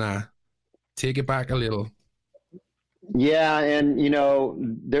learn that. Take it back a little. Yeah, and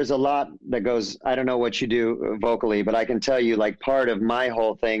there's a lot that goes. I don't know what you do vocally, but I can tell you, like, part of my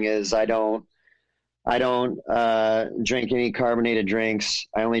whole thing is I don't drink any carbonated drinks.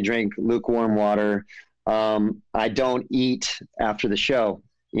 I only drink lukewarm water. I don't eat after the show.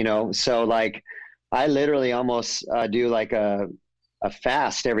 So like, I literally almost do like a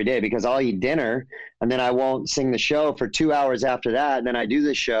fast every day, because I'll eat dinner and then I won't sing the show for 2 hours after that. And then I do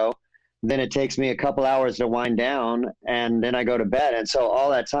the show. Then it takes me a couple hours to wind down, and then I go to bed. And so all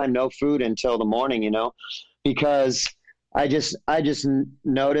that time, no food until the morning, because I just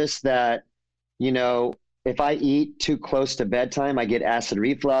noticed that, if I eat too close to bedtime, I get acid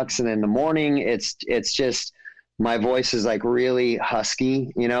reflux. And in the morning, it's just, my voice is like really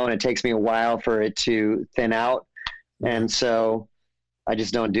husky, and it takes me a while for it to thin out. And so I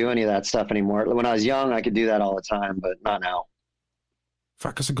just don't do any of that stuff anymore. When I was young, I could do that all the time, but not now.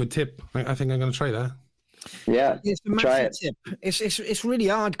 Fuck, that's a good tip. I think I'm going to try that. Yeah, it's a try it. Tip. It's really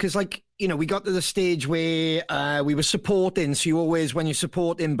hard because, like, we got to the stage where we were supporting. So you always, when you're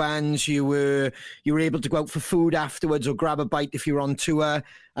supporting bands, you were able to go out for food afterwards or grab a bite if you were on tour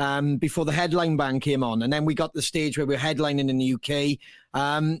before the headline band came on. And then we got to the stage where we were headlining in the UK.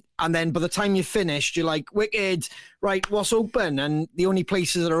 And then by the time you finished, you're like, wicked, right, what's open? And the only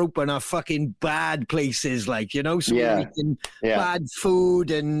places that are open are fucking bad places, like, so we're eating bad food.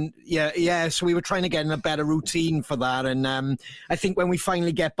 And so we were trying to get in a better routine for that. And I think when we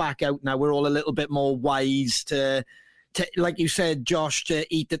finally get back out now, we're all a little bit more wise to, like you said, Josh, to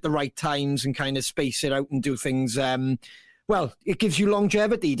eat at the right times and kind of space it out and do things. Well, it gives you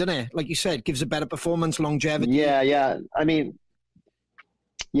longevity, doesn't it? Like you said, it gives a better performance, longevity. Yeah. I mean,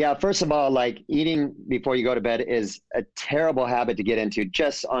 first of all, like, eating before you go to bed is a terrible habit to get into,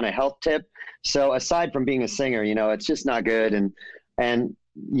 just on a health tip. So aside from being a singer, it's just not good. And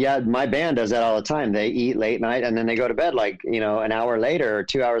my band does that all the time. They eat late night and then they go to bed like, an hour later or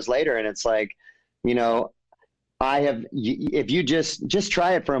 2 hours later. And it's like, if you just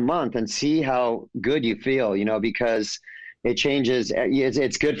try it for a month and see how good you feel, because it changes.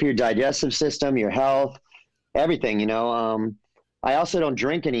 It's good for your digestive system, your health, everything, I also don't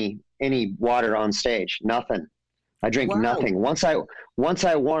drink any water on stage. Nothing. I drink nothing. Once I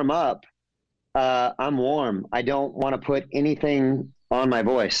warm up, I'm warm. I don't want to put anything on my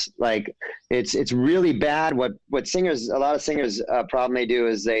voice. Like, it's really bad. What a lot of singers problem they do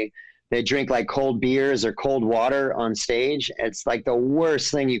is they drink like cold beers or cold water on stage. It's like the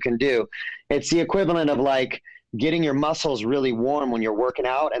worst thing you can do. It's the equivalent of like getting your muscles really warm when you're working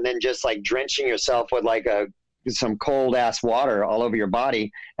out and then just like drenching yourself with like some cold ass water all over your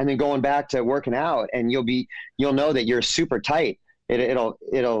body and then going back to working out, and you'll know that you're super tight.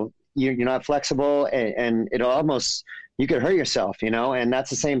 You're not flexible, and it'll almost, you could hurt yourself, and that's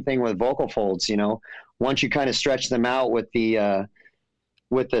the same thing with vocal folds. Once you kind of stretch them out with the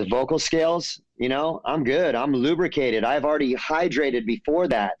vocal scales, I'm good. I'm lubricated. I've already hydrated before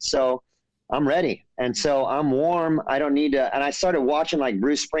that. So I'm ready. And so I'm warm. I don't need to. And I started watching like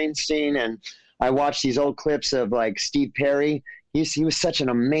Bruce Springsteen, and I watched these old clips of like Steve Perry. He was such an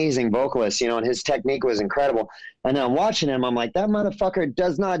amazing vocalist, and his technique was incredible. And then I'm watching him. I'm like, that motherfucker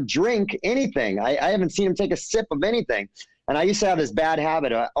does not drink anything. I haven't seen him take a sip of anything. And I used to have this bad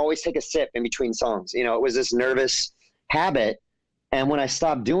habit. I always take a sip in between songs. It was this nervous habit. And when I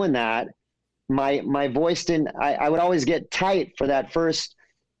stopped doing that, my voice I would always get tight for that first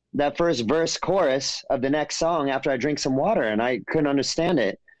verse chorus of the next song after I drink some water, and I couldn't understand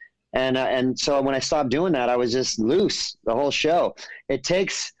it. And so when I stopped doing that, I was just loose the whole show. It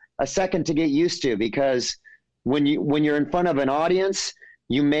takes a second to get used to, because when you're in front of an audience,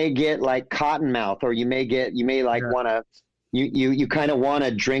 you may get like cotton mouth, or you may want to, you kind of want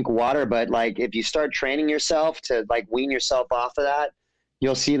to drink water. But like, if you start training yourself to like wean yourself off of that,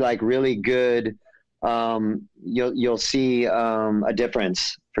 you'll see like really good, you'll see a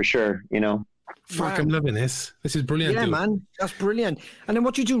difference for sure, Fuck, I'm loving this. This is brilliant. Yeah, dude. Man, that's brilliant. And then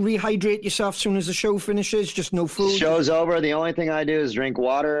what do you do? Rehydrate yourself as soon as the show finishes? Just no food? Show's over. The only thing I do is drink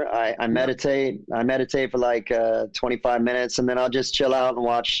water. I meditate. I meditate for like 25 minutes, and then I'll just chill out and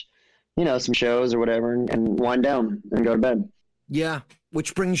watch, some shows or whatever, and wind down and go to bed. Yeah,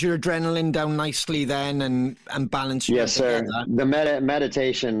 which brings your adrenaline down nicely then, and balance you. Yes, sir. The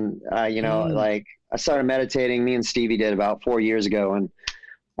meditation, like I started meditating. Me and Stevie did about 4 years ago, and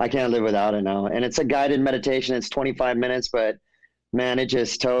I can't live without it now. And it's a guided meditation. It's 25 minutes, but man, it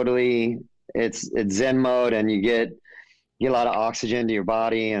just totally, it's Zen mode, and you get a lot of oxygen to your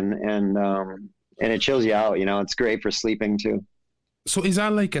body, and it chills you out. You know, it's great for sleeping too. So is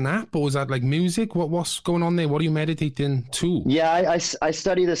that like an app, or is that like music? What's going on there? What are you meditating to? Yeah, I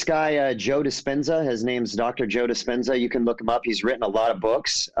study this guy, Joe Dispenza. His name's Dr. Joe Dispenza. You can look him up. He's written a lot of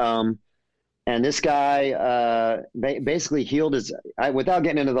books. And this guy basically healed without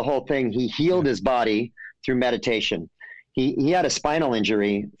getting into the whole thing, he healed his body through meditation. He had a spinal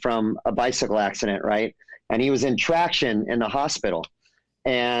injury from a bicycle accident, right? And he was in traction in the hospital.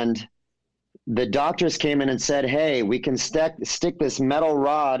 And the doctors came in and said, hey, we can stick this metal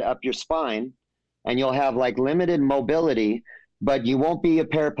rod up your spine, and you'll have like limited mobility, but you won't be a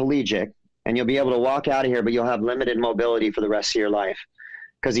paraplegic, and you'll be able to walk out of here, but you'll have limited mobility for the rest of your life,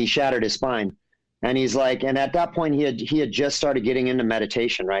 because he shattered his spine. And he's like, and at that point he had just started getting into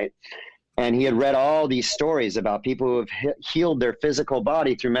meditation, right? And he had read all these stories about people who have healed their physical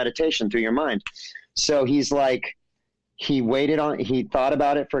body through meditation, through your mind. So he's like, he thought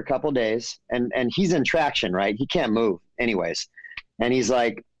about it for a couple of days, and he's in traction, right? He can't move anyways. And he's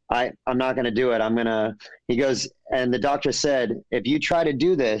like, I'm not going to do it. He goes, and the doctor said, if you try to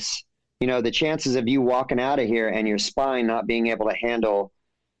do this, you know, the chances of you walking out of here and your spine not being able to handle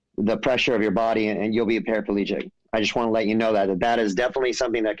the pressure of your body, and you'll be a paraplegic. I just want to let you know that is definitely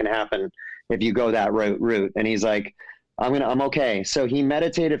something that can happen if you go that route. And he's like, I'm okay. So he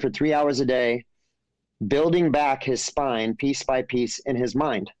meditated for 3 hours a day, building back his spine piece by piece in his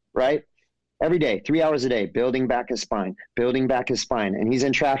mind, right? Every day, 3 hours a day, building back his spine. And he's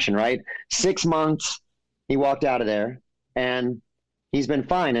in traction, right? 6 months, he walked out of there, and he's been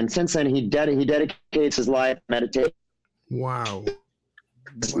fine. And since then, he dedicates his life to meditation. Wow.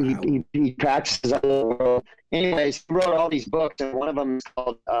 He practices all over the world. Anyways, he wrote all these books, and one of them is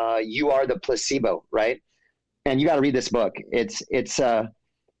called You Are the Placebo, right? And you got to read this book.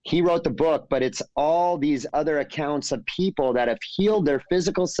 He wrote the book, but it's all these other accounts of people that have healed their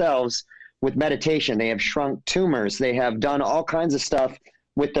physical selves with meditation. They have shrunk tumors. They have done all kinds of stuff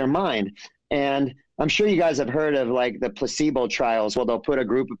with their mind. And I'm sure you guys have heard of like the placebo trials. Well, they'll put a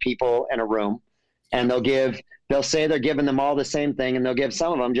group of people in a room, and they'll say they're giving them all the same thing, and they'll give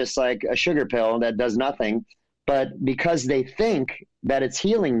some of them just like a sugar pill that does nothing. But because they think that it's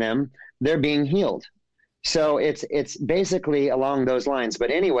healing them, they're being healed. So it's basically along those lines.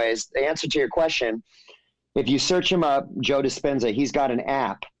 But anyways, the answer to your question, if you search him up, Joe Dispenza, he's got an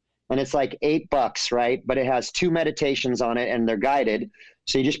app, and it's like $8, right? But it has 2 meditations on it, and they're guided.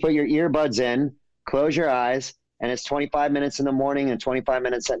 So you just put your earbuds in, close your eyes, and it's 25 minutes in the morning and 25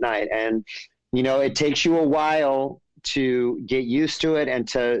 minutes at night. And, you know, it takes you a while to get used to it and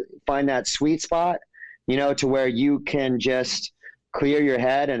to find that sweet spot, you know, to where you can just clear your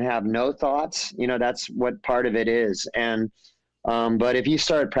head and have no thoughts. You know, that's what part of it is. And but if you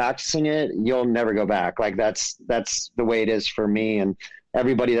start practicing it, you'll never go back. Like that's the way it is for me and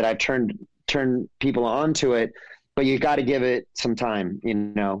everybody that I've turned people on to it. But you got to give it some time, you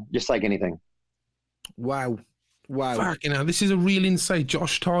know, just like anything. Wow. Fuck, you know, this is a real insight.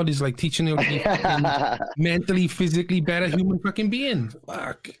 Josh Todd is like teaching you how to be mentally, physically better human fucking being.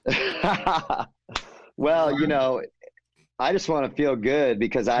 Fuck. Well, you know, I just want to feel good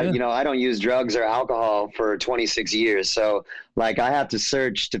because I don't use drugs or alcohol for 26 years. So like I have to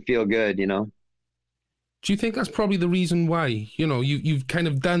search to feel good, you know? Do you think that's probably the reason why, you know, you've kind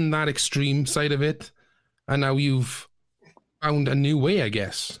of done that extreme side of it and now you've found a new way, I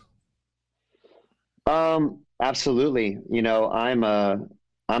guess? Absolutely. You know, I'm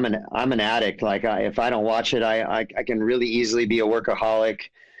an addict. Like if I don't watch it, I can really easily be a workaholic.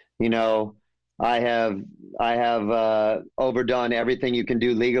 You know, I have overdone everything you can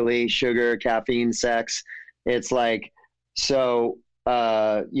do legally: sugar, caffeine, sex. It's like, so,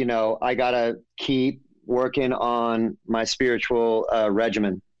 you know, I gotta keep working on my spiritual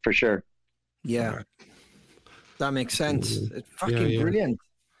regimen for sure. Yeah, that makes sense. It's fucking brilliant.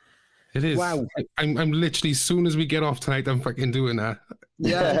 It is. Wow. I'm literally, as soon as we get off tonight, I'm fucking doing that.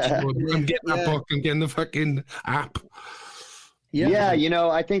 Yeah. I'm getting that book. I'm getting the fucking app. Yeah. You know,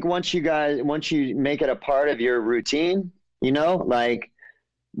 I think once you make it a part of your routine, you know, like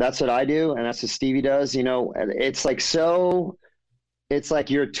that's what I do. And that's what Stevie does. You know, it's like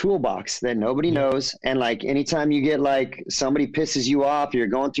your toolbox that nobody knows. And like, anytime you get like somebody pisses you off, you're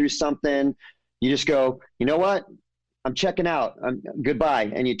going through something, you just go, you know what? I'm checking out.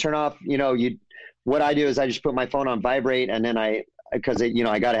 Goodbye. And you turn off, you know, what I do is I just put my phone on vibrate, and then I got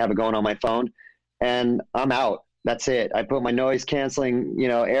to have it going on my phone, and I'm out. That's it. I put my noise canceling, you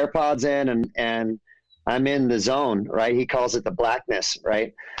know, AirPods in, and I'm in the zone, right? He calls it the blackness,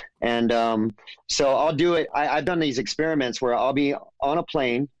 right? And so I'll do it. I've done these experiments where I'll be on a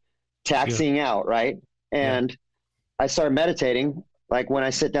plane taxiing out, right? And I start meditating, like when I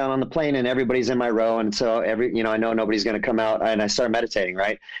sit down on the plane and everybody's in my row. And so I know nobody's going to come out, and I start meditating,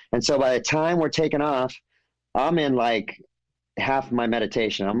 right? And so by the time we're taking off, I'm in like half my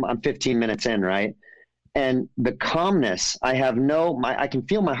meditation. I'm 15 minutes in, right? And the calmness, I can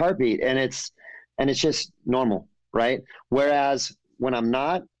feel my heartbeat, and it's just normal, right? Whereas when I'm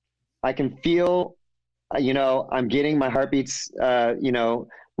not, I can feel, I'm getting my heartbeats,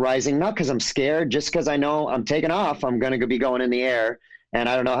 rising, not because I'm scared, just because I know I'm taking off. I'm going to be going in the air, and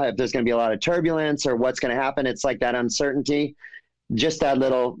I don't know if there's going to be a lot of turbulence or what's going to happen. It's like that uncertainty, just that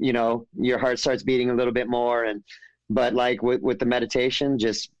little, your heart starts beating a little bit more. But like with the meditation,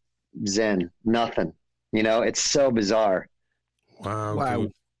 just Zen, nothing, it's so bizarre. Wow.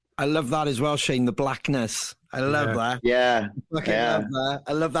 Dude. I love that as well, Shane, the blackness. I love that. Yeah. Love that.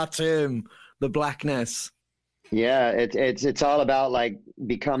 I love that term, the blackness. Yeah, it's all about like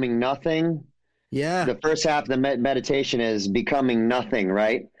becoming nothing. Yeah. The first half of the meditation is becoming nothing,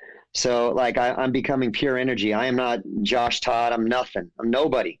 right? So like I'm becoming pure energy. I am not Josh Todd. I'm nothing. I'm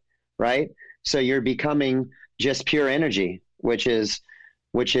nobody, right? So you're becoming just pure energy, which is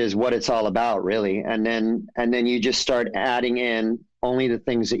what it's all about, really. And then you just start adding in only the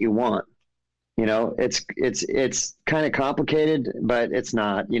things that you want. It's kind of complicated, but it's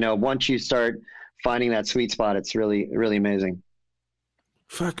not. Once you start finding that sweet spot, it's really, really amazing.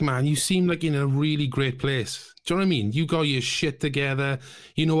 Fuck, man, you seem like in a really great place. Do you know what I mean? You got your shit together.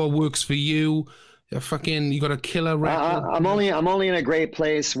 You know what works for you. You got a killer record. I'm only in a great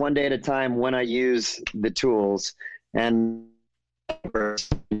place one day at a time when I use the tools and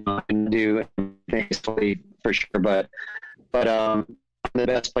do things for sure. But I'm the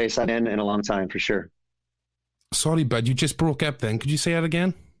best place I'm in a long time for sure. Sorry, bud, you just broke up then. Could you say that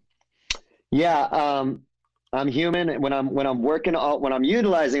again? Yeah, I'm human. When I'm working, when I'm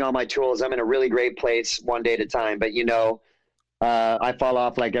utilizing all my tools, I'm in a really great place one day at a time. But I fall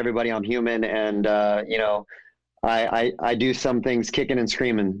off like everybody. I'm human, and I do some things kicking and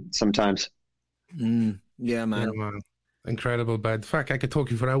screaming sometimes. Yeah, man. Incredible, bud. Fuck, I could talk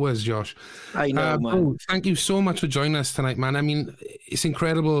to you for hours, Josh. I know, man. Thank you so much for joining us tonight, man. I mean, it's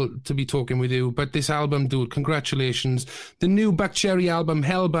incredible to be talking with you. But this album, dude, congratulations. The new Buckcherry album,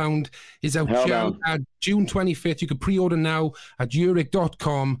 Hellbound, is out June 25th. You can pre-order now at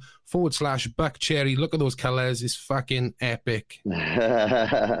Euric.com/Buckcherry. Look at those colors. It's fucking epic.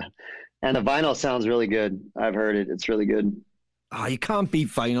 And the vinyl sounds really good. I've heard it. It's really good. Oh, you can't beat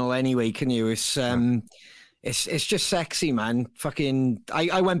vinyl anyway, can you? It's just sexy, man. Fucking,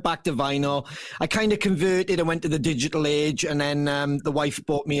 I went back to vinyl. I kind of converted. I went to the digital age, and then the wife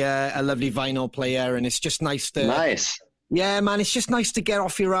bought me a lovely vinyl player, and it's just nice to. Nice. Yeah, man. It's just nice to get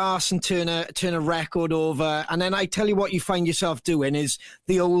off your ass and turn a record over. And then I tell you what you find yourself doing is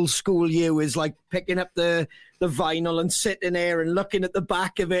the old school you is like picking up the vinyl and sitting there and looking at the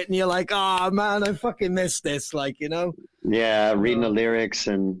back of it, and you're like, oh man, I fucking missed this, Yeah, reading the lyrics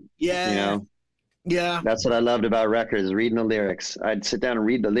and Yeah. That's what I loved about records, reading the lyrics. I'd sit down and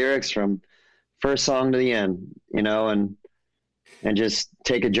read the lyrics from first song to the end, and just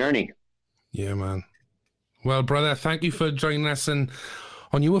take a journey. Yeah, man. Well, brother, thank you for joining us and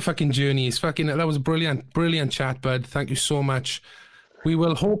on your fucking journey. That was a brilliant chat, bud. Thank you so much. We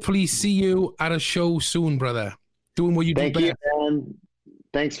will hopefully see you at a show soon, brother. Doing what you do best. Thank you, man.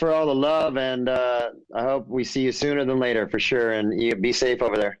 Thanks for all the love, and I hope we see you sooner than later for sure. And you be safe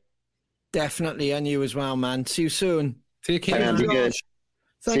over there. Definitely, and you as well, man. See you soon. Take care. Man, be good.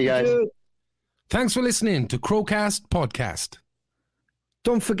 See you guys. Thanks for listening to Crowcast Podcast.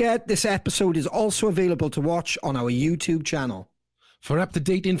 Don't forget, this episode is also available to watch on our YouTube channel. For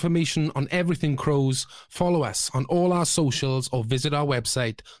up-to-date information on everything Crows, follow us on all our socials or visit our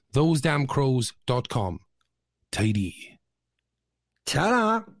website, thosedamncrows.com. Tidy.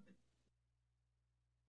 Ta-da!